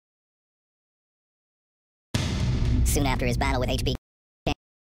Soon after his battle with HB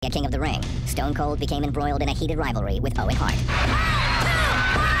King of the Ring, Stone Cold became embroiled in a heated rivalry with Owen Hart.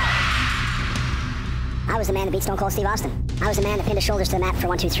 I was the man that beat Stone Cold Steve Austin. I was the man that pinned his shoulders to the mat for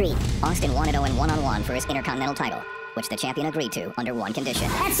 1, 2, 3. Austin wanted Owen one-on-one for his Intercontinental title, which the champion agreed to under one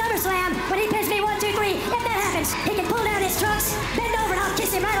condition. At SummerSlam, when he pins me 1, 2, 3, if that happens, he can pull down his trunks, bend over, and I'll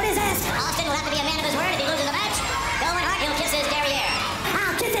kiss him right on his ass. Austin will have to be a man of his word if he loses the match. Owen Hart, he'll kiss his derriere.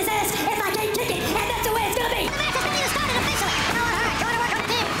 I'll kiss his ass if I can't kick it, and that's the way it's gonna be. The match has been started officially. Owen Hart, going to work on the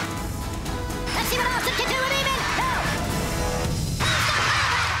team. Let's see what Austin can do with even. Go!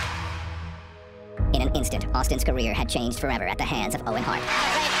 In an instant, Austin's career had changed forever at the hands of Owen Hart.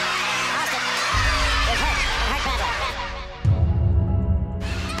 Austin is hurt. Hurt badly.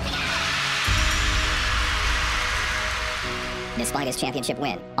 Despite his championship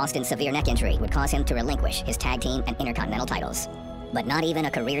win, Austin's severe neck injury would cause him to relinquish his tag team and Intercontinental titles. But not even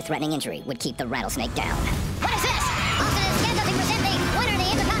a career-threatening injury would keep the Rattlesnake down. What is this? Austin is scheduled to present the winner of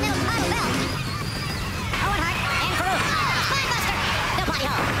the Intercontinental title belt. Owen Hart and Farouk. Spinebuster. No body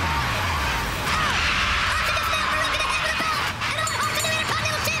hold. Austin gets nailed. Farouk in the head with a belt. And Owen Hart's the new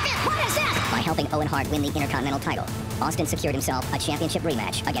Intercontinental champion. What is this? By helping Owen Hart win the Intercontinental title, Austin secured himself a championship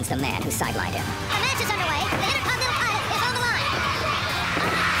rematch against the man who sidelined him. The match is underway. The Intercontinental title is on the line.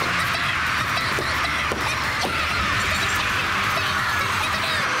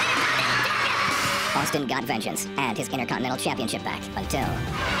 Austin got vengeance and his Intercontinental Championship back until...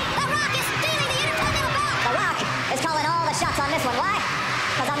 The Rock is stealing the Intercontinental belt. The Rock is calling all the shots on this one. Why?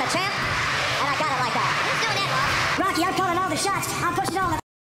 Because I'm the champ, and I got it like that. Who's doing that, Rock? Rocky, I'm calling all the shots. I'm pushing all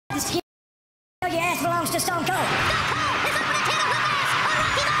the skin. Your ass belongs to Stone Cold. Stone Cold is up for the title. Who cares? On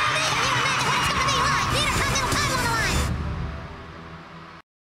Rocky's R&B, and you imagine what it's going to be like. The Intercontinental title on the line.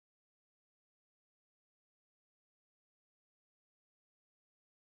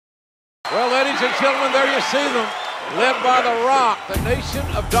 Well, ladies and gentlemen, there you see them, led by The Rock, the Nation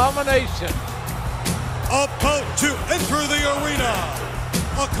of Domination. About to enter the arena,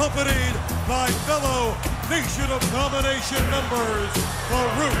 accompanied by fellow Nation of Domination members,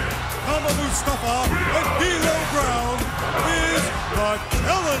 Farouk, Kama Mustafa, and D'Lo Brown, is the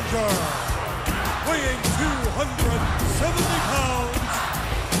challenger. Weighing 270 pounds,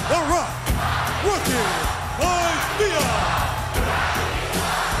 The Rock, Rocky Maivia.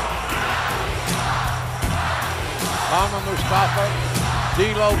 Kama Mustafa,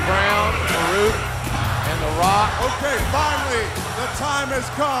 D'Lo Brown, Farouk, and The Rock. Okay, finally, the time has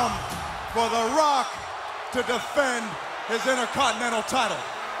come for The Rock to defend his Intercontinental title.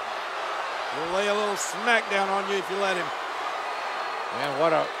 He'll lay a little smack down on you if you let him. Man,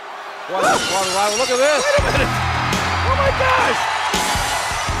 what a rival. Look at this. Wait a minute. Oh my gosh.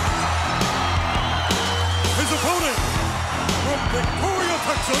 His opponent from Victoria,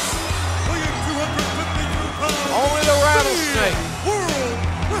 Texas, weighing 252 pounds. Only the Rattlesnake. World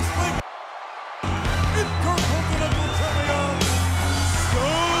Wrestling Intercontinental Champion,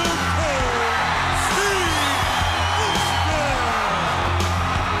 Stone Cold Steve Austin.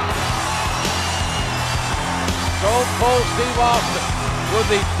 Stone Cold Steve Austin with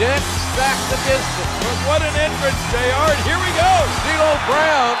the deck stacked against him. But what an entrance, JR. And here we go. D'Lo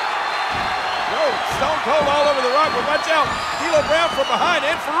Brown. No, Stone Cold all over The Rock, but watch out. D'Lo Brown from behind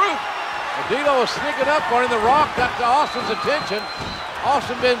and Farouk. D'Lo was sneaking up on him. The Rock got to Austin's attention.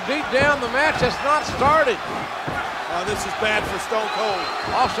 Austin been beat down. The match has not started. This is bad for Stone Cold.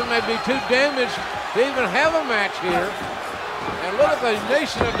 Austin may be too damaged to even have a match here. And look at the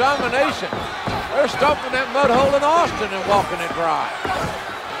Nation of Domination. They're stomping that mud hole in Austin and walking it dry.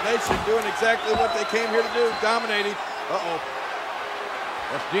 The Nation doing exactly what they came here to do, dominating. Uh-oh.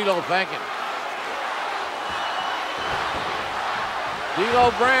 What's D'Lo thinking? D'Lo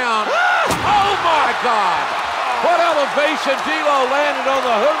Brown. Oh my God! What elevation D'Lo landed on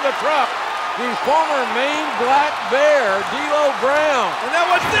the hood of the truck. The former Maine Black Bear, D'Lo Brown. And now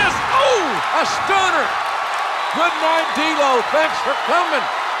what's this? Oh! A stunner. Good night, D'Lo. Thanks for coming.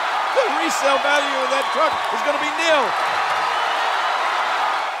 The resale value of that truck is going to be nil.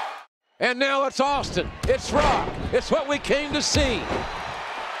 And now it's Austin. It's Rock. It's what we came to see.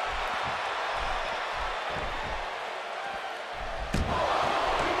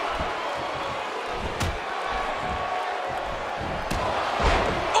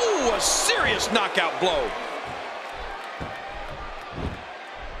 Oh, a serious knockout blow.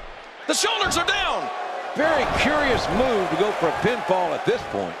 The shoulders are down. Very curious move to go for a pinfall at this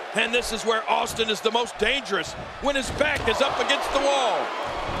point. And this is where Austin is the most dangerous, when his back is up against the wall.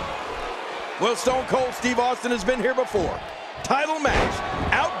 Well, Stone Cold Steve Austin has been here before. Title match.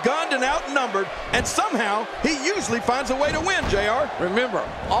 outgunned and outnumbered, and somehow he usually finds a way to win, JR. Remember,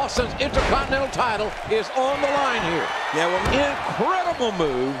 Austin's Intercontinental title is on the line here. Yeah, well, incredible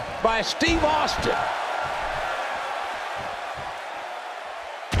move by Steve Austin.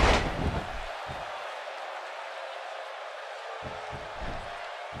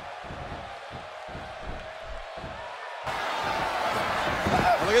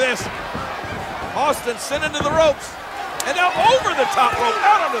 Look at this. Austin sent into the ropes. And now over the top rope,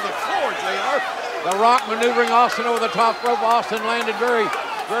 out onto the floor, JR. The Rock maneuvering Austin over the top rope. Austin landed very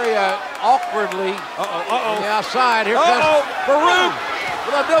awkwardly on the outside. Here comes Farouk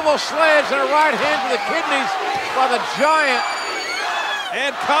with a double sledge and a right hand to the kidneys by the Giant.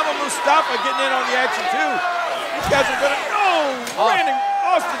 And Kama Mustafa getting in on the action, too. These guys are going to... Oh, landing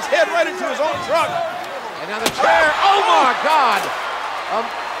Austin's head right into his own truck. And now the chair. Oh, my God.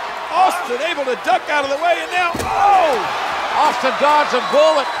 Austin able to duck out of the way, and now, Austin dodged a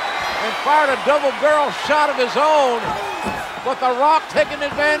bullet and fired a double barrel shot of his own, but The Rock taking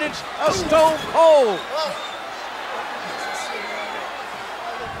advantage of Stone Cold.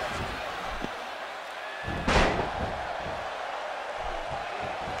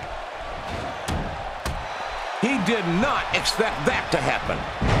 He did not expect that to happen.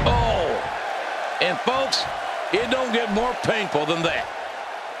 Oh, and folks, it don't get more painful than that.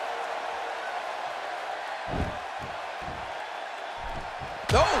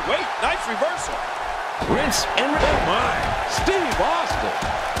 Oh, wait, nice reversal. Rinse and oh my, Steve Austin.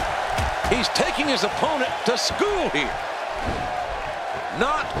 He's taking his opponent to school here.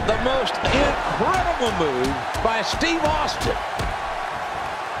 Not the most incredible move by Steve Austin.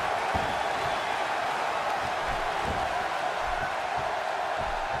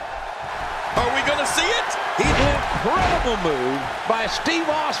 Are we gonna see it? Incredible move by Steve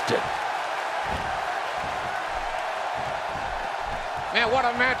Austin. Man, what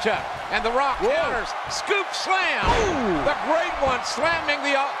a matchup. And The Rock counters. Scoop slam. Ooh. The great one slamming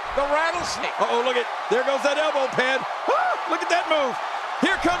the rattlesnake. Look at, there goes that elbow pad. Look at that move.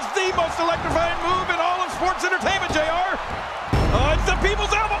 Here comes the most electrifying move in all of sports entertainment, JR. It's the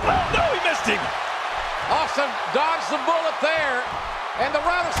people's elbow. Oh, no, he missed him. Austin dodged the bullet there. And the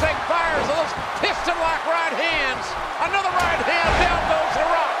rattlesnake fires those piston-like right hands. Another right hand, down goes The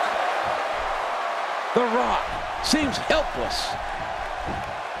Rock. The Rock seems helpless.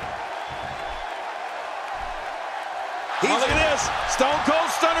 Look at this. Stone Cold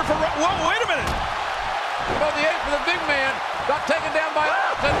Stunner for... Whoa, wait a minute. Well, the eight for the big man got taken down by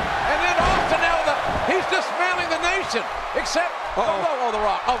Austin. And then Austin now, he's dismantling the nation. Except, The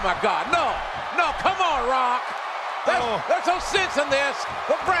Rock. Oh, my God. No, come on, Rock. There's no sense in this.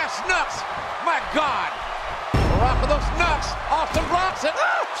 The brass knucks. My God. The Rock with those knucks. Austin blocks it.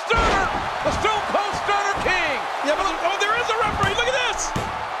 Stunner. The Stone Cold Stunner King. Yeah, but there is a referee. Look at this.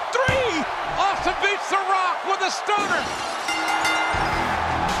 3. Austin beats The Rock with a stunner.